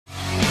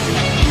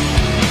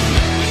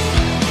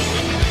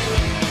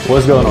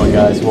What's going on,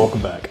 guys?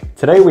 Welcome back.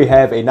 Today we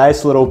have a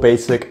nice little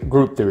basic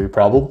group theory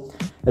problem.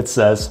 It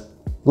says,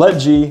 let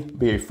G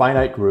be a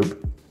finite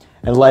group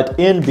and let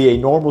N be a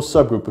normal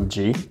subgroup of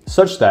G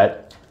such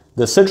that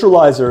the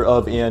centralizer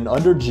of N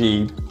under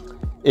G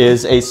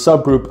is a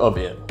subgroup of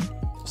N.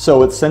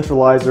 So its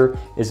centralizer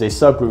is a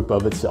subgroup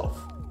of itself.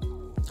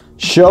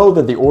 Show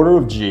that the order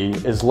of G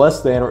is less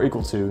than or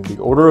equal to the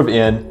order of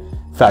N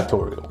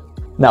factorial.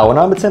 Now, when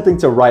I'm attempting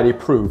to write a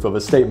proof of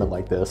a statement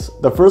like this,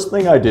 the first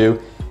thing I do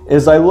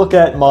is I look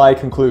at my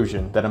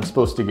conclusion that I'm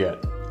supposed to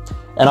get.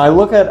 And I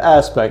look at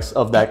aspects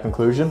of that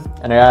conclusion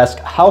and I ask,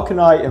 how can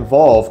I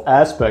involve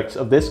aspects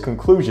of this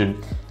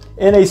conclusion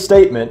in a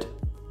statement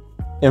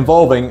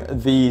involving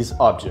these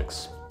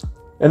objects?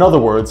 In other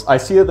words, I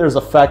see that there's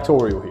a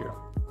factorial here.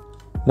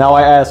 Now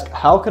I ask,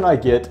 how can I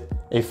get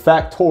a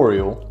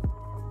factorial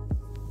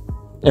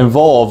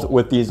involved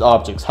with these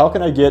objects? How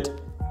can I get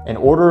an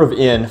order of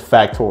N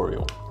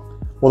factorial?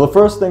 Well, the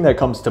first thing that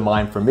comes to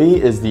mind for me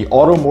is the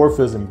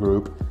automorphism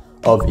group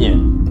of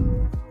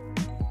N.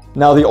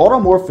 Now, the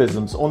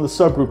automorphisms on the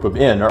subgroup of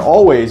N are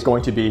always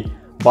going to be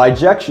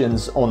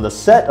bijections on the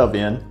set of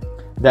N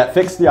that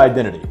fix the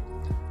identity.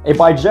 A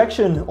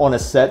bijection on a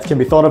set can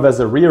be thought of as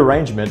a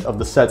rearrangement of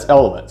the set's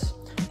elements.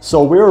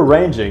 So we're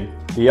arranging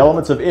the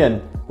elements of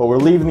N, but we're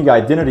leaving the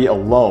identity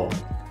alone.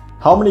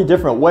 How many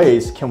different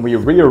ways can we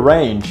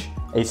rearrange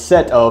a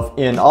set of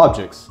N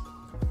objects?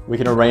 We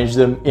can arrange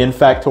them in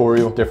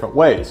factorial different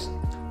ways.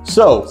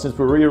 So, since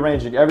we're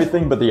rearranging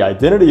everything but the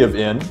identity of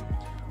N,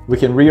 we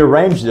can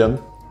rearrange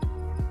them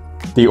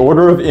the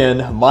order of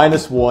N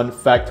minus 1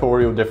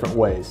 factorial different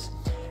ways.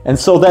 And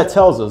so that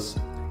tells us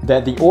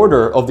that the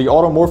order of the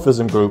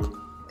automorphism group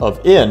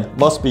of N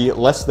must be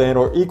less than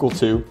or equal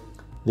to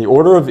the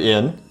order of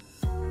N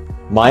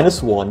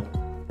minus 1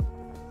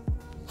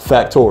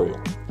 factorial.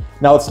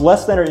 Now, it's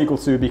less than or equal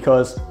to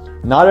because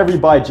not every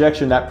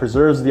bijection that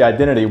preserves the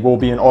identity will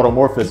be an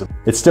automorphism.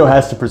 It still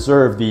has to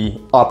preserve the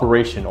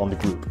operation on the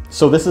group.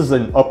 So this is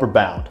an upper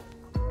bound.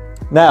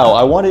 Now,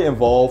 I want to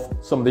involve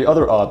some of the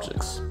other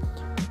objects.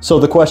 So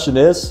the question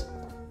is,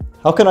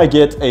 how can I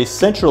get a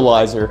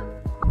centralizer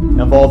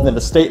involved in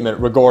a statement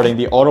regarding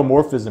the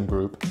automorphism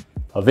group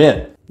of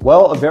N?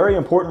 Well, a very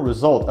important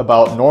result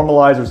about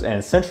normalizers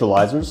and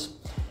centralizers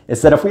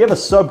is that if we have a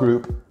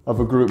subgroup of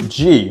a group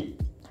G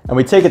and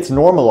we take its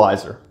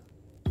normalizer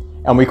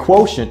and we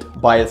quotient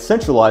by its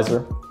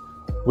centralizer,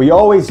 we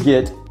always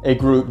get a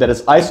group that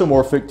is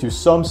isomorphic to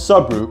some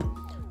subgroup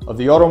of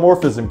the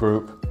automorphism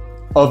group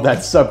of that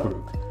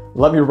subgroup.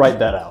 Let me write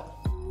that out.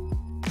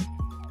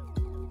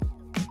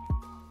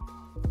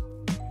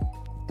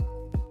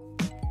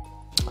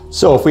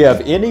 So if we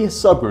have any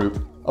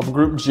subgroup of a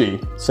group G,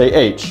 say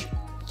H,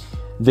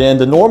 then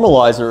the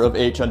normalizer of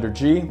H under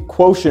G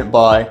quotient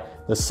by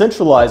the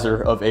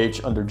centralizer of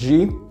H under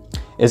G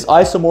is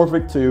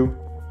isomorphic to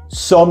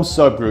some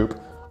subgroup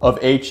of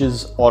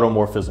H's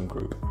automorphism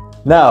group.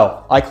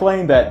 Now, I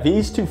claim that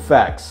these two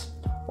facts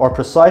are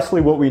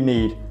precisely what we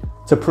need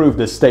to prove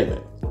this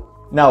statement.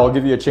 Now, I'll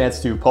give you a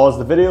chance to pause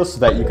the video so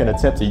that you can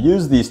attempt to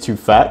use these two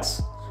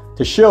facts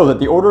to show that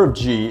the order of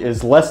G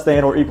is less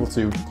than or equal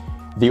to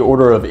the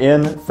order of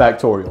N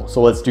factorial.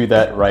 So let's do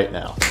that right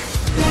now.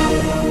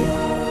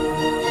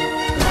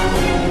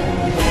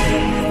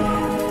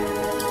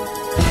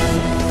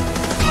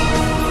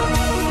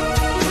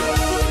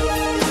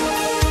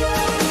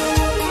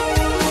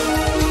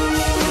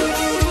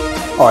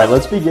 All right,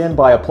 let's begin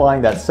by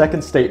applying that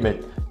second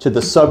statement to the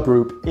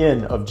subgroup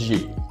N of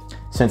G.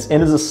 Since N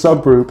is a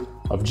subgroup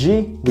of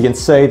G, we can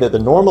say that the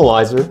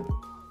normalizer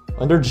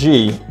under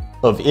G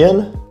of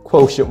N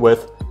quotient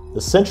with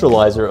the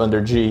centralizer under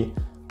G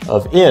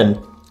of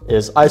N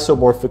is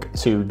isomorphic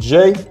to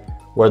J,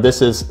 where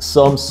this is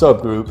some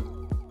subgroup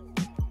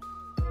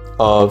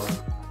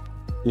of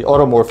the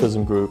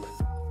automorphism group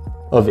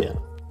of N.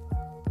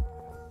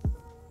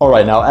 All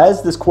right, now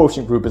as this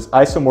quotient group is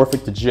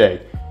isomorphic to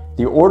J,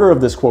 the order of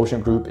this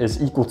quotient group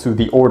is equal to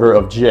the order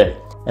of J.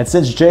 And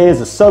since J is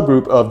a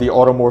subgroup of the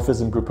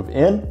automorphism group of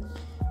N,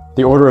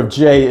 the order of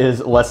J is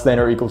less than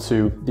or equal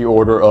to the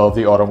order of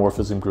the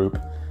automorphism group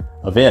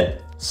of N.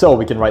 So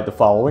we can write the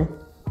following.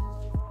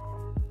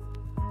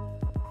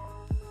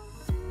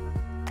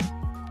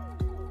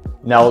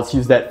 Now let's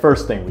use that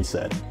first thing we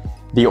said.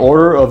 The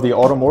order of the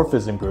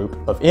automorphism group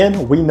of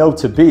N we know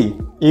to be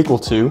equal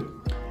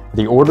to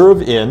the order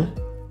of N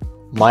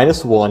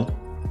minus 1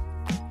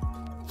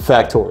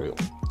 factorial.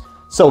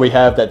 So we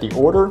have that the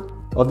order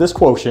of this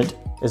quotient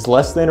is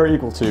less than or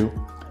equal to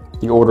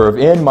the order of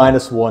N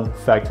minus 1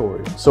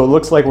 factorial. So it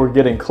looks like we're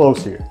getting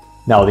close here.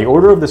 Now the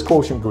order of this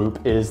quotient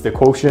group is the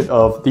quotient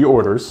of the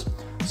orders,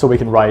 so we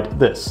can write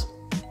this.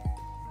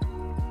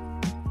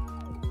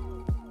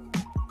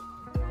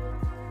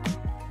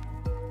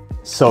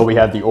 So we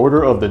have the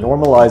order of the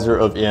normalizer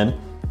of N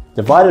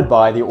divided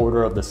by the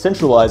order of the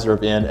centralizer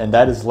of N, and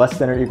that is less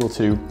than or equal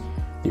to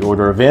the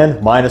order of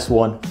N minus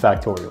 1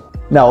 factorial.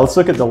 Now let's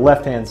look at the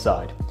left-hand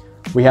side.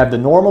 We have the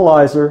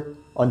normalizer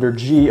under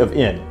G of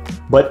N,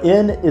 but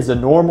N is a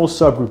normal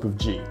subgroup of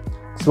G.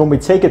 So when we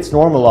take its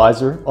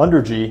normalizer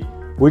under G,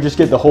 we just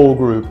get the whole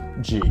group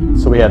G.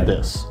 So we have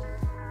this.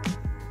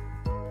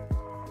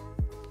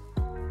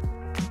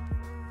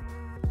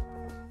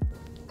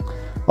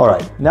 All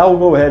right, now we'll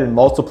go ahead and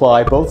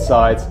multiply both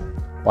sides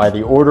by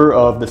the order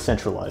of the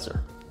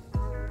centralizer.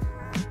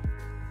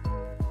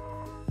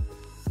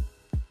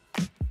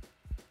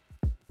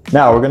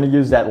 Now we're going to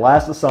use that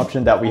last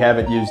assumption that we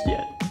haven't used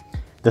yet.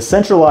 The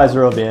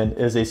centralizer of N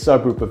is a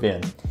subgroup of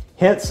N.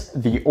 Hence,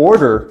 the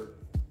order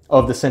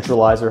of the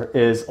centralizer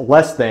is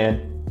less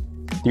than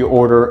the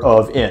order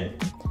of N.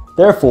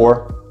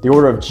 Therefore, the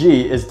order of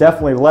G is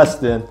definitely less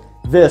than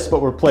this,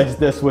 but replace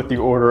this with the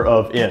order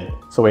of N.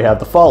 So we have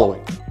the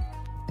following.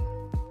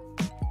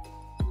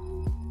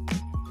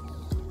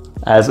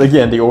 As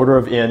again, the order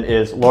of N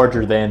is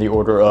larger than the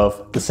order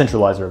of the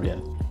centralizer of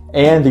N.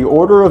 And the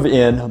order of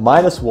N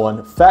minus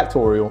 1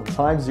 factorial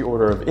times the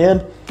order of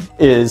N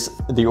is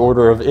the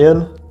order of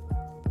N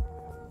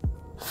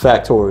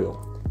factorial.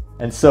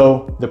 And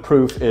so the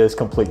proof is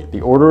complete.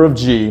 The order of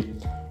G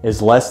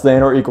is less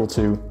than or equal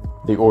to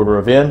the order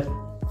of N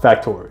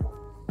factorial.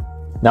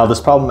 Now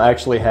this problem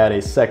actually had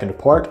a second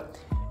part.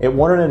 It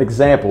wanted an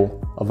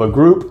example of a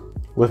group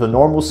with a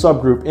normal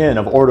subgroup N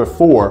of order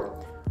 4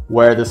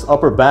 where this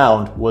upper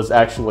bound was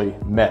actually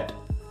met.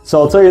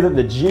 So I'll tell you that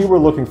the G we're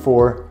looking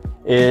for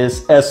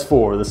is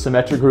S4, the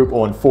symmetric group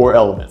on 4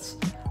 elements.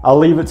 I'll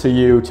leave it to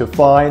you to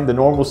find the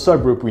normal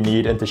subgroup we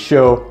need and to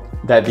show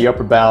that the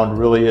upper bound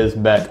really is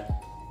met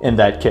in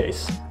that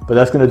case. But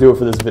that's going to do it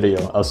for this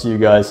video. I'll see you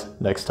guys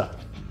next time.